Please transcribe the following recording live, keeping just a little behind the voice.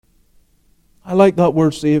I like that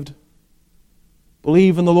word, saved.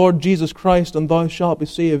 Believe in the Lord Jesus Christ and thou shalt be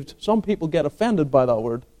saved. Some people get offended by that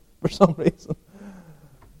word for some reason.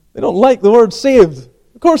 They don't like the word saved.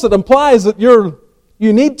 Of course, it implies that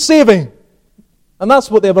you need saving. And that's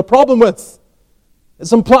what they have a problem with. It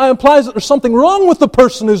implies that there's something wrong with the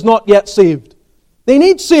person who's not yet saved. They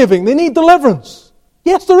need saving. They need deliverance.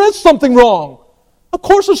 Yes, there is something wrong. Of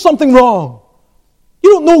course there's something wrong.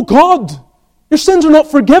 You don't know God. Your sins are not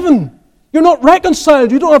forgiven. You're not reconciled.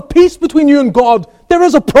 You don't have peace between you and God. There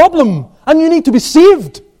is a problem, and you need to be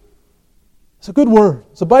saved. It's a good word.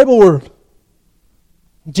 It's a Bible word.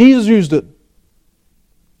 Jesus used it.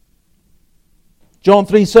 John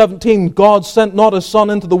 3:17, God sent not His Son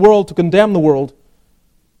into the world to condemn the world,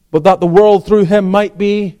 but that the world through Him might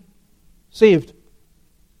be saved.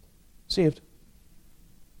 Saved.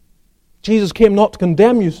 Jesus came not to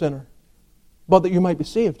condemn you, sinner, but that you might be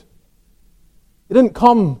saved. He didn't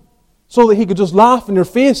come so that He could just laugh in your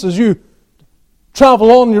face as you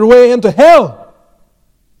travel on your way into hell.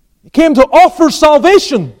 He came to offer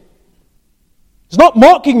salvation. He's not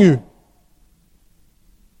mocking you.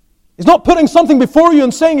 He's not putting something before you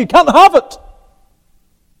and saying you can't have it.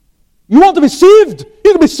 You want to be saved?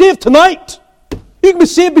 You can be saved tonight. You can be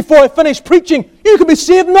saved before I finish preaching. You can be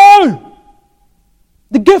saved now.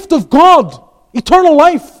 The gift of God, eternal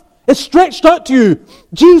life, is stretched out to you.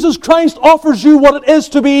 Jesus Christ offers you what it is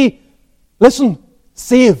to be, listen,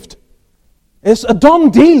 saved. It's a done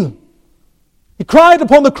deal. He cried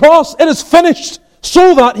upon the cross, it is finished,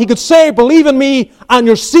 so that He could say, believe in me and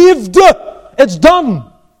you're saved. It's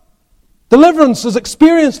done. Deliverance is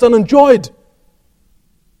experienced and enjoyed.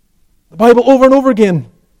 The Bible over and over again.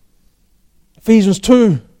 Ephesians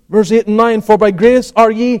 2, verse 8 and 9, for by grace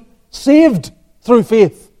are ye saved through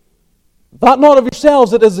faith. That not of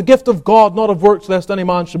yourselves, it is the gift of God, not of works, lest any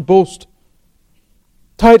man should boast.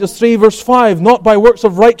 Titus 3, verse 5, not by works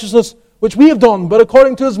of righteousness which we have done, but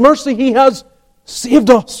according to His mercy He has saved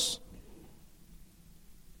us.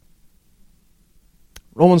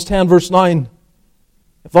 Romans 10, verse 9,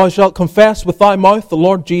 if thou shalt confess with thy mouth the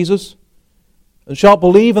Lord Jesus, and shalt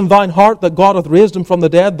believe in thine heart that God hath raised Him from the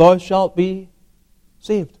dead, thou shalt be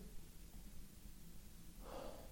saved.